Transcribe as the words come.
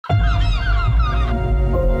This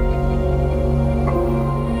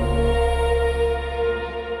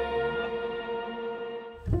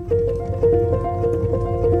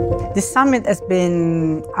summit has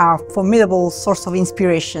been a formidable source of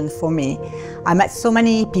inspiration for me. I met so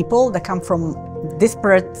many people that come from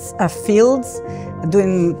disparate fields,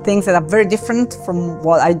 doing things that are very different from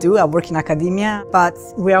what I do. I work in academia, but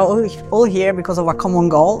we are all here because of a common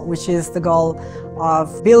goal, which is the goal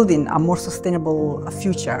of building a more sustainable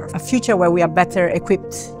future. A future where we are better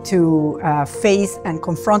equipped to face and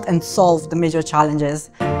confront and solve the major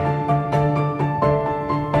challenges.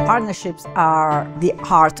 Partnerships are the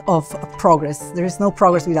heart of progress. There is no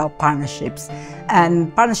progress without partnerships.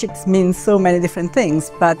 And partnerships mean so many different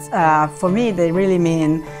things, but for me they really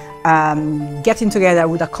mean getting together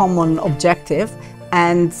with a common objective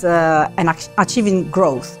and achieving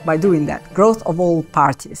growth by doing that, growth of all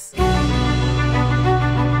parties.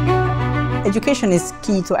 Education is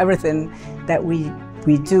key to everything that we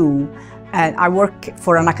do. And I work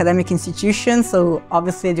for an academic institution, so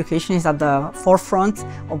obviously education is at the forefront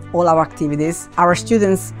of all our activities. Our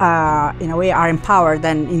students, in a way, are empowered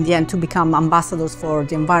then in the end to become ambassadors for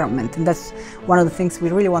the environment. And that's one of the things we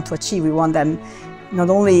really want to achieve. We want them not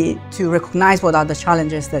only to recognize what are the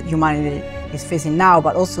challenges that humanity is facing now,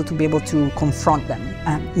 but also to be able to confront them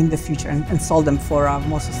in the future and solve them for a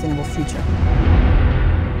more sustainable future.